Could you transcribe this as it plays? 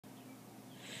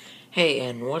Hey,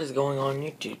 and what is going on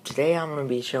YouTube? Today I'm going to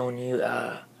be showing you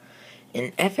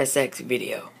an FSX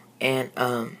video. And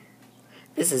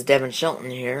this is Devin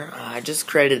Shelton here. I just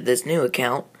created this new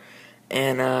account,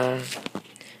 and I'm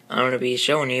going to be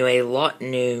showing you a lot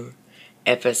new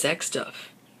FSX stuff.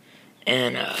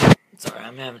 And sorry,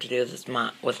 I'm having to do this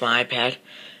with my iPad.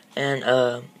 And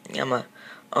got my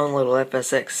own little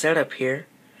FSX setup here.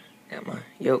 Got my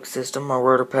yoke system, my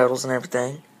rotor pedals, and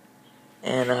everything.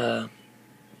 And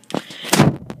I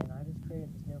just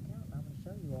created this new account, and I'm going to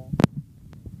show you all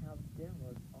how to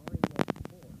download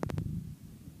REX4.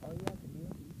 All you have to do is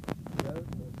go to a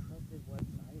trusted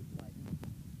website like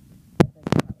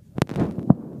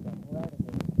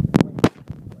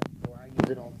where I use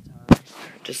it all the time.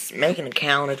 Just make an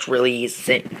account. It's really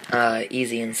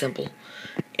easy and simple.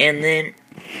 And then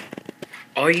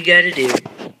all you got to do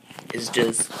is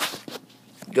just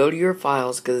go to your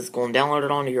files, because it's going to download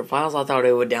it onto your files. I thought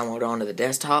it would download it onto the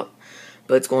desktop,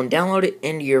 but it's going to download it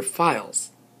into your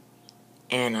files.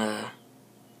 And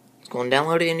it's going to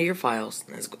download it into your files.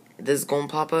 This is going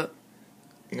to pop up,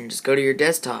 and then just go to your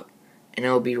desktop, and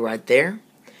it'll be right there.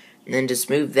 And then just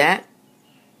move that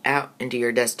out into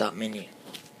your desktop menu.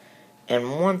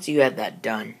 And once you have that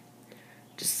done,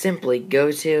 just simply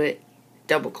go to it,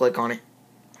 double click on it,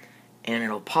 and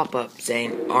it'll pop up saying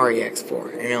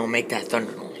REX4, and it'll make that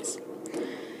thunder noise.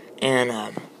 And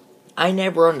I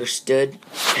never understood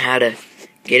how to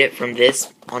get it from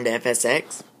this onto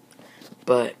FSX,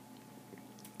 but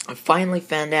I finally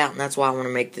found out, and that's why I want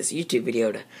to make this YouTube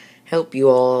video, to help you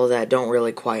all that don't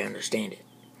really quite understand it.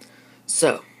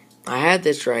 So, I had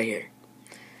this right here.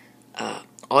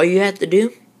 All you have to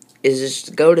do is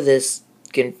just go to this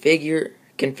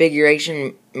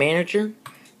configuration manager,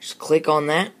 just click on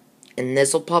that, and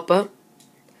this will pop up,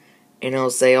 and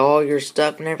it'll say all your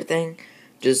stuff and everything.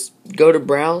 Just go to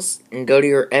browse and go to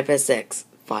your FSX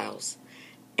files,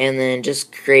 and then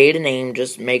just create a name.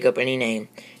 Just make up any name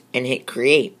and hit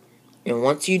create. And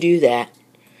once you do that,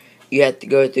 you have to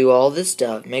go through all this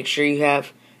stuff. Make sure you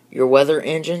have your weather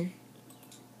engine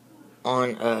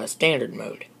on standard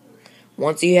mode.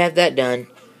 Once you have that done,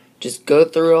 just go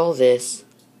through all this.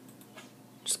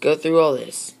 Just go through all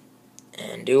this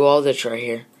and do all this right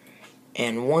here.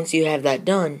 And once you have that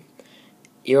done,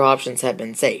 your options have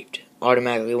been saved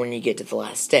automatically when you get to the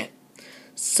last step.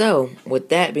 So, with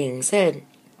that being said,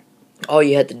 all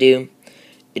you have to do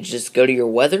is just go to your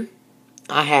weather.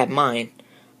 I have mine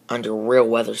under Real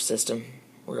Weather System,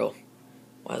 Real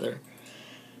Weather,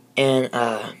 and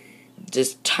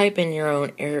just type in your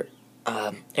own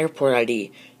airport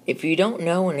ID. If you don't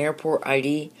know an airport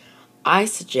ID, I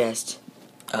suggest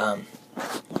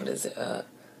what is it?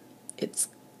 It's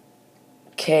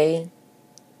KD.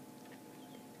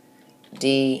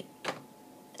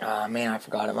 Man, I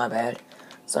forgot it. My bad.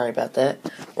 Sorry about that.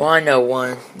 Well, I know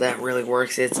one that really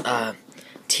works. It's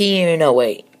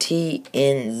TN08.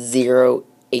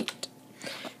 TN08.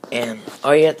 And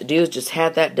all you have to do is just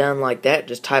have that done like that.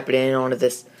 Just type it in onto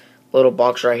this little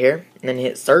box right here, and then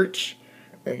hit search.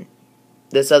 And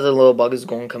this other little bug is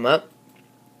going to come up.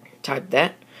 Type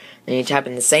that. Then you type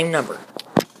in the same number.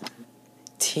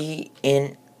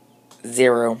 TN08.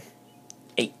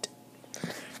 And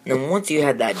then once you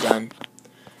have that done,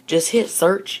 just hit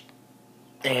search,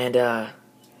 and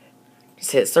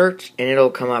just hit search, and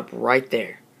it'll come up right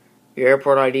there. Your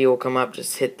airport ID will come up.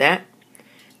 Just hit that,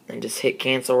 and just hit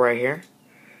cancel right here,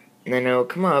 and then it'll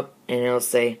come up, and it'll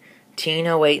say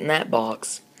TN08 in that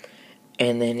box.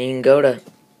 And then you can go to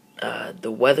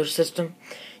the weather system.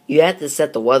 You have to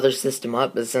set the weather system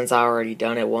up, but since I already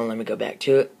done it, won't let me go back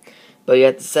to it. But you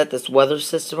have to set this weather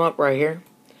system up right here,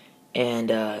 and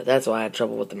that's why I had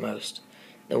trouble with the most.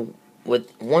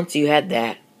 Once you had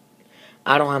that,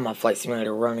 I don't have my flight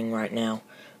simulator running right now,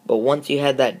 but once you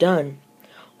had that done,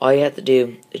 all you have to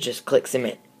do is just click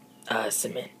submit.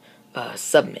 Sorry,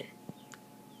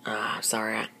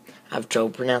 I have trouble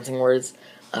pronouncing words.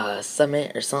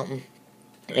 Submit or something,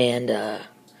 and I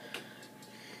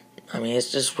mean,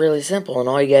 it's just really simple. And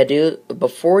all you gotta do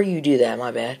before you do that,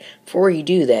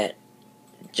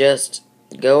 just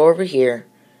go over here,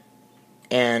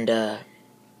 and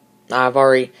I've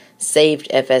already saved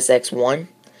FSX1,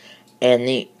 and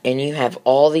you have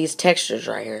all these textures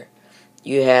right here.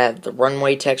 You have the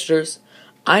runway textures.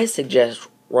 I suggest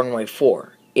runway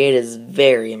 4. It is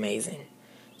very amazing.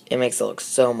 It makes it look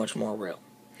so much more real.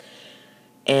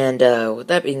 And with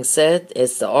that being said,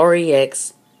 it's the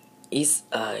REX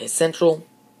Essential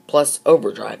Plus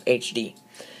Overdrive HD.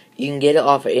 You can get it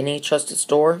off of any trusted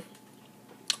store.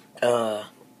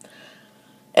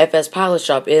 FS Pilot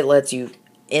Shop, it lets you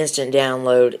instant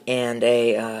download and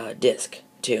a disc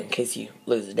too, in case you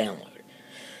lose the download.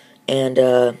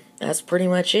 And that's pretty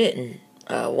much it. And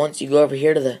once you go over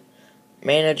here to the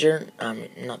manager,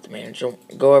 not the manager,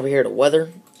 go over here to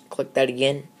weather, click that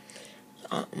again.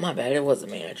 My bad, it was the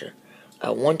manager.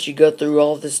 Once you go through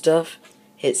all this stuff,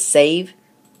 hit save,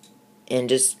 and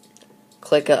just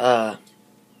click a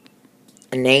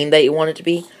name that you want it to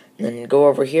be, and then go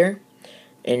over here,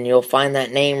 and you'll find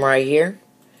that name right here,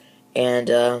 and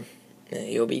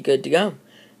you'll be good to go.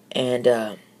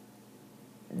 And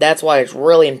that's why it's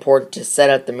really important to set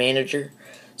up the manager,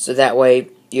 so that way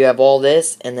you have all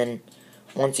this, and then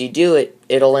once you do it,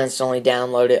 it'll instantly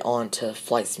download it onto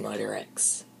Flight Simulator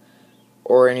X,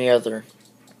 or any other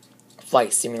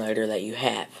flight simulator that you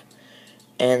have.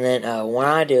 And then when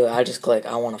I do it, I just click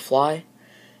I want to fly,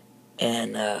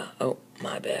 and oh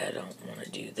my bad, I don't want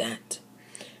to do that.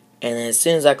 And then as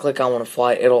soon as I click I want to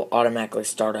fly, it'll automatically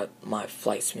start up my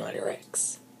Flight Simulator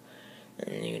X.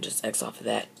 And you can just X off of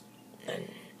that, and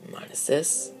minus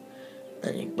this.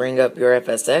 Then you bring up your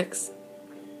FSX.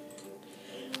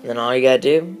 And then all you gotta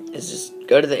do is just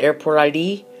go to the airport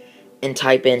ID and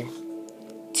type in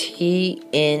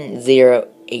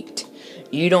TN08.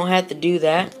 You don't have to do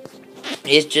that.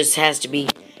 It just has to be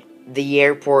the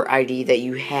airport ID that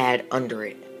you had under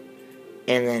it.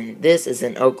 And then this is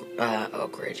in Oak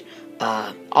Ridge,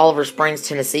 Oliver Springs,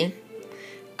 Tennessee.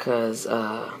 Because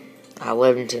I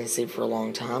lived in Tennessee for a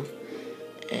long time.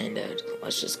 And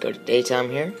let's just go to daytime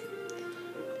here.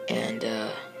 And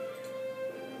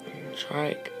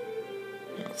trike.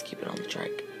 No, let's keep it on the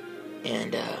trike.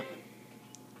 And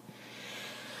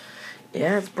yeah,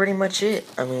 that's pretty much it.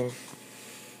 I mean,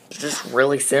 it's just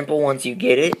really simple once you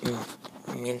get it. And,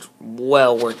 I mean, it's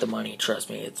well worth the money. Trust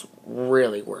me, it's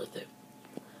really worth it.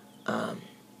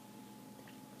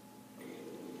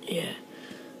 Yeah,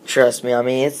 trust me. I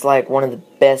mean, it's like one of the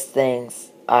best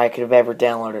things I could have ever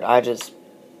downloaded.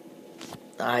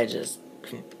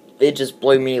 It just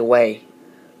blew me away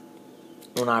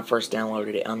when I first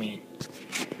downloaded it. I mean,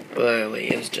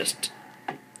 literally, it was just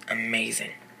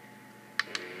amazing.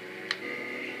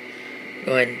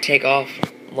 Go ahead and take off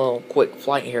a little quick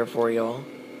flight here for y'all.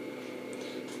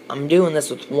 I'm doing this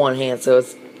with one hand, so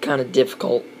it's kind of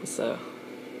difficult, so.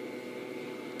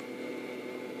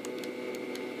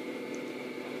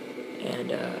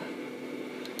 And,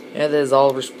 yeah, this is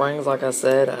Oliver Springs, like I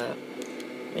said.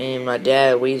 Me and my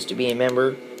dad, we used to be a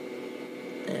member,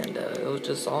 and it was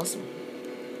just awesome.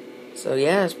 So,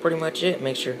 yeah, that's pretty much it.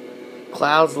 Make sure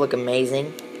clouds look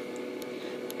amazing,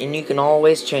 and you can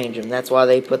always change them. That's why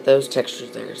they put those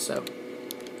textures there, so.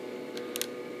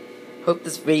 Hope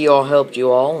this video all helped you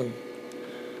all, and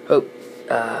hope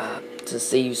to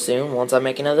see you soon once I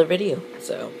make another video.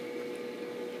 So,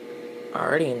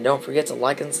 alrighty, and don't forget to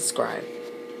like and subscribe.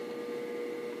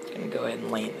 I'm gonna go ahead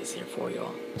and land this here for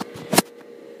y'all.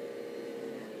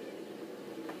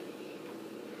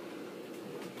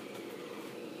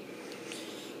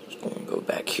 Just gonna go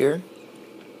back here.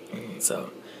 And so,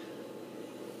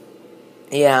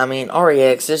 yeah, I mean,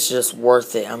 REX, it's just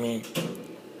worth it. I mean,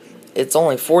 it's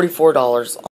only $44